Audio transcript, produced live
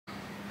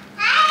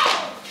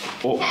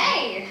Oh.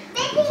 Hey!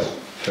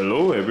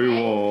 Hello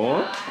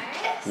everyone.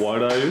 Guys.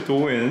 What are you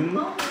doing?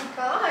 Oh my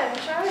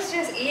gosh, I was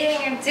just eating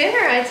a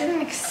dinner. I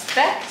didn't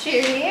expect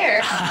you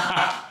here.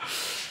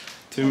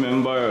 Do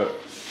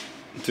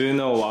you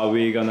know what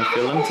we're gonna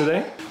film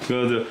today?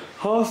 We're gonna do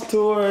house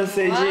tour,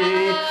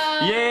 Seiji.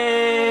 Wow.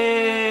 Yay!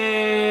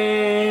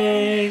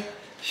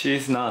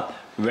 She's not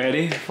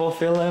ready for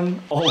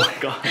film. Oh my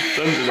god,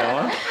 don't do that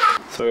one.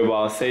 Sorry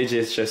about Seiji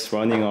is just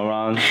running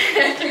around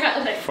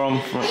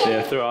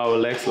through our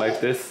legs like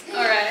this.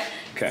 Alright.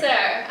 Okay. So,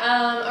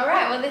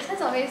 alright, well this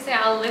is obviously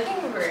our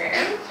living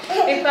room.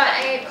 We've got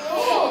a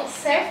cool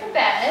sofa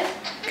bed,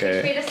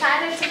 which we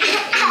decided to put in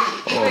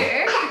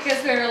blue because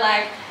we were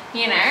like,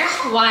 you know,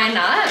 why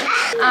not?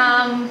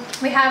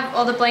 We have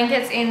all the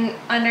blankets in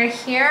under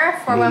here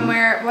for when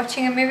we're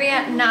watching a movie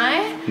at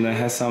night. And it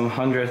has some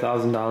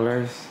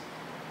 $100,000.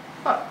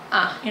 What?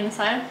 Ah,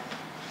 inside?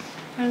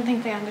 I don't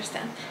think they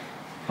understand.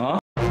 Huh?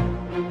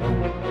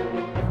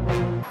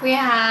 We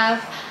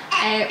have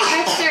a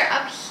poster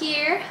up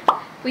here.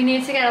 We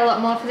need to get a lot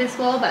more for this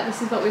wall, but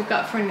this is what we've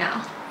got for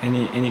now.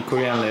 Any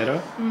Korean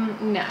letter?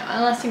 No,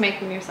 unless you make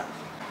them yourself.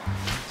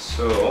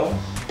 So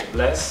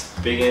let's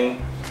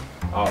begin.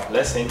 Let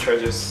me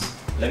introduce.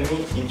 Let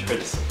me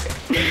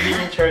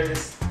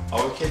introduce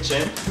our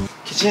kitchen.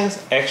 Kitchen's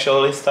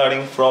actually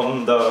starting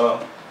from the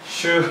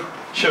shoe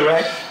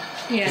rack.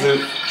 Yeah. So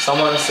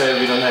someone said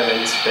we don't have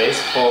any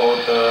space for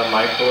the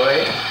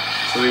microwave,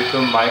 so we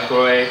put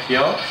microwave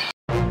here.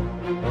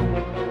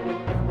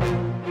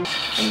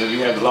 And then we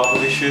have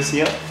lovely shoes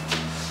here.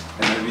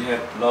 And then we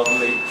have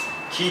lovely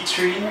key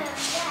tree,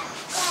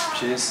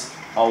 which is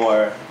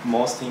our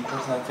most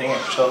important thing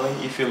actually.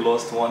 If you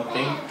lost one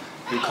thing,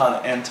 you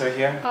can't enter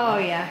here. Oh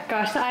yeah,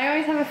 gosh, I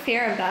always have a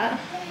fear of that.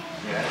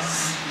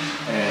 Yes.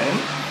 And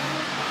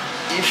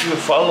if you're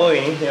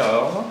following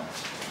here,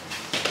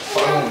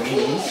 follow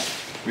me,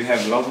 we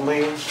have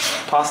lovely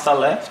pasta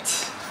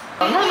left.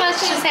 Not much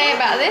to say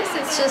about this,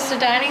 it's just a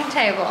dining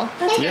table.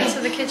 Let's go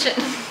to the kitchen.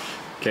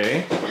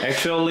 Okay,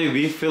 actually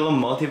we film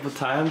multiple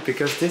times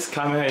because this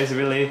camera is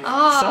really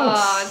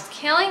sucks. It's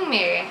killing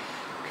me.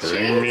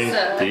 Killing me,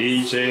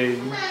 DJ.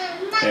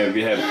 And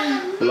we have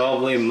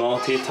lovely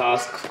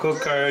multitask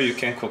cooker. You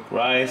can cook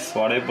rice,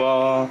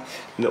 whatever.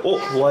 And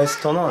why is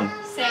turn on?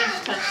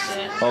 Sage touched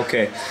it.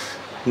 Okay,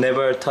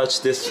 never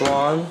touch this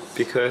one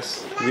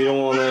because we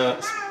don't wanna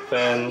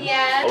spend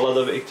a lot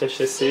of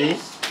electricity.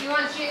 You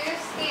want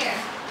juice? Here.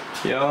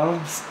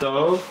 Yeah,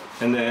 stove,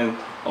 and then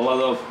a lot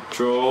of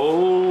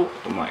drawer.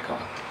 Oh my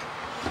god.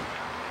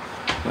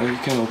 Now you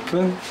can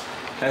open.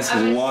 Has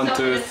 1,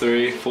 2,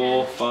 3,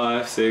 4,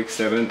 5, 6,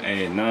 7,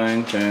 8,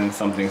 9, 10,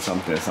 something.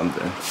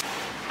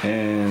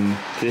 And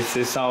this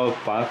is our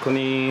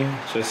balcony.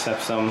 Just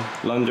have some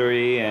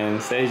laundry and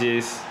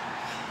Seiji's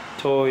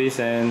toys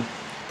and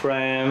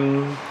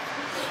pram.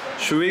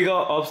 Should we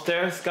go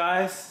upstairs,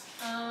 guys?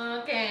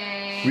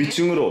 Okay.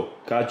 위층으로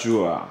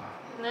가주아.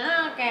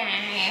 Okay.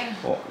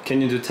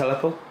 Can you do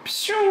teleport?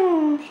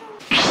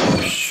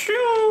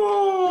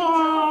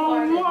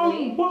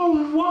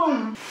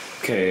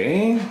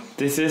 Okay,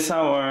 this is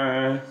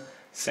our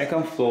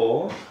second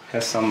floor.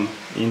 Has some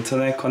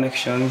internet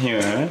connection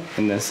here,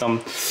 and then some,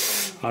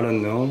 I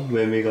don't know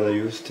when we're gonna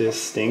use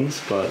these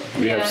things, but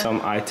we have some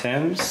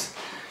items,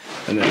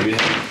 and then we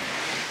have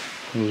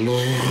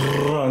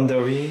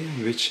laundry,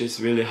 which is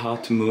really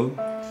hard to move.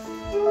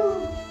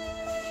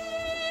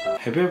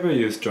 Have you ever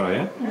used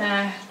dryer?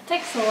 No, it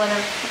takes a lot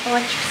of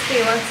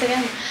electricity once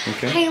again.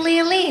 Okay. Hey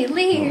Lee,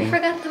 you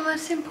forgot the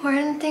most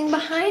important thing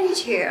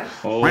behind you.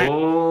 Oh,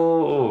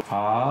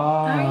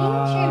 Our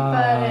YouTube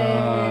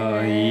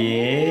button.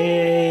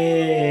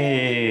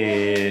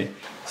 Yeah.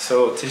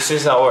 So this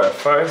is our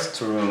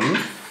first room,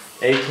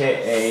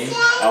 aka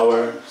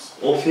our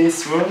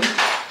office room.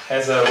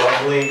 Has a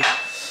lovely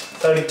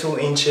 32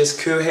 inches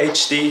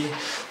QHD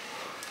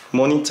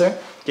monitor.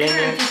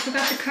 Gaming. You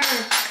forgot the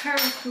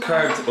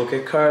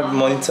curved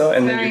monitor,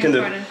 and then you can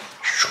do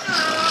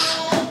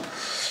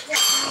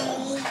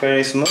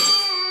very smooth.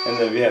 And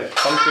then we have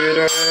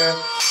computer.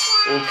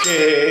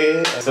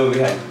 Okay. So we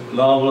have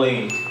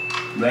lovely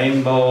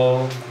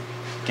rainbow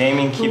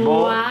gaming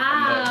keyboard.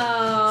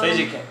 Wow.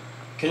 Seiji,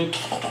 can you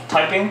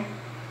typing?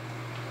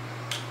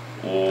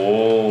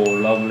 Oh,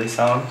 lovely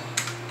sound.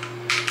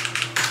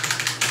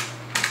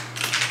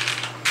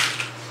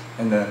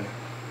 And then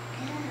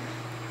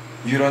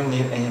you don't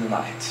need any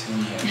light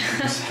in here.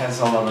 This has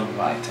a lot of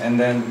light. And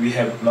then we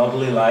have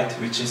lovely light,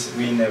 which is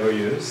we never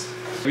use.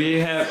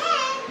 We have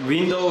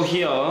window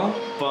here,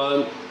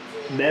 but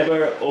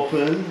never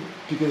open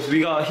because we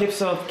got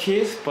heaps of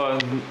keys,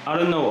 but I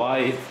don't know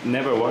why it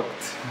never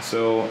worked.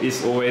 So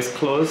it's always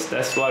closed.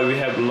 That's why we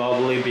have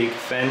lovely big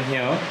fan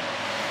here.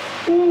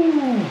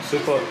 Ooh,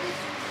 super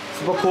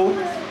cool.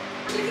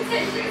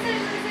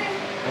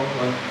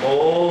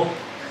 Oh,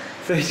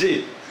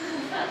 Seiji.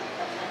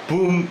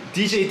 Boom,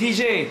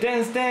 DJ,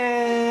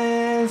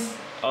 dance.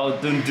 Oh,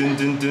 dun.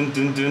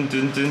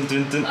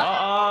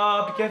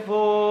 Be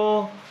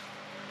careful.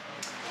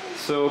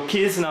 So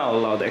kids not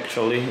allowed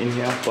actually in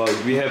here, but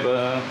we have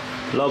a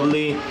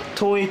lovely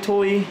toy.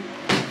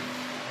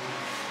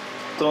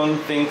 Don't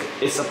think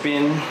it's a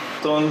pin.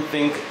 Don't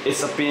think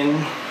it's a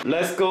pin.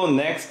 Let's go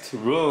next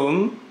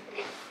room.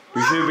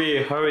 We should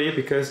be hurry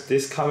because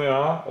this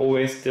camera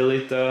always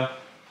delete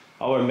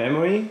our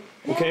memory.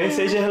 Okay,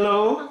 say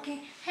hello. Okay.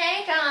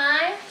 Hey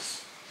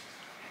guys.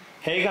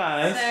 Hey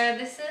guys. So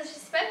this is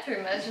just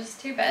bedroom. There's just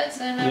 2 beds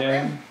and no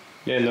room.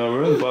 Yeah, no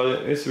room,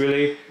 but it's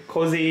really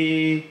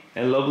cozy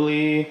and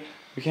lovely.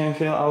 We can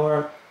feel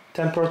our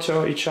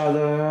temperature each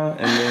other,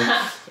 and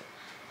then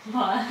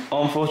What?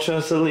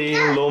 unfortunately,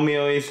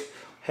 Romeo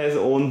has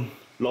own.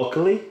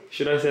 Luckily,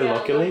 should I say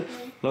luckily?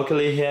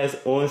 Luckily, he has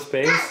own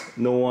space.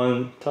 No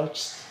one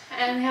touched.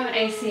 And we have an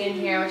AC in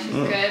here, which is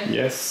good.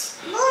 Yes,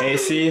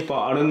 AC, but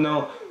I don't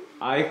know.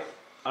 I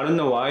don't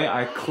know why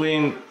I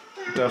clean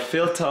the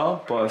filter,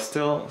 but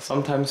still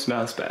sometimes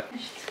smells bad.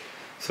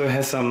 So it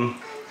has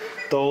some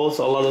dolls,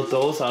 a lot of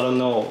dolls. I don't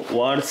know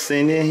what's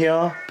in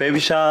here. Baby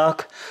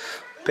Shark,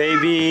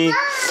 Baby,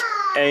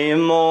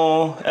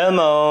 Elmo.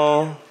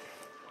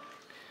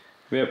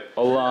 We have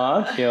a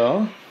lot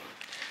here,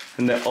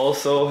 and they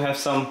also have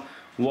some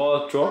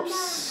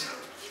wardrobes.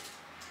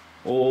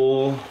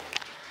 Oh,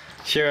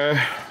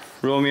 here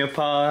Romeo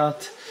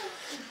part,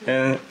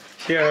 and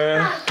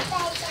here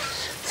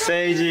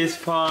Sage's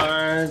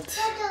part,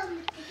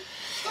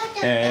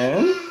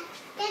 and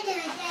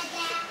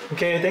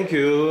okay, thank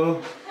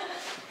you.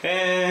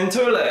 And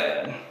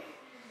toilet.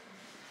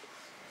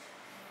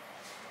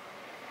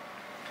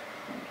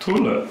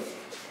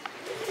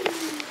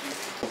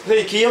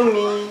 Hey,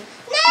 귀염미.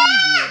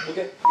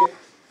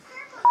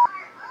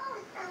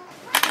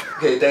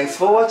 Okay, thanks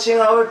for watching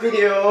our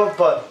video,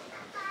 but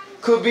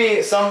could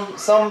be some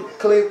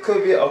clip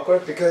could be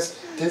awkward because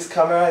this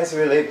camera is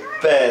really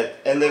bad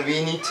and then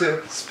we need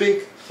to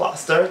speak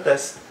faster.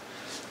 That's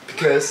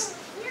because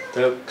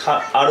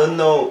I don't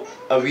know,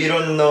 we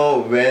don't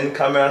know when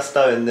camera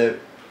start and then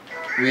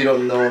we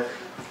don't know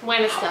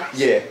When it stops.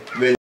 yeah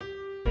when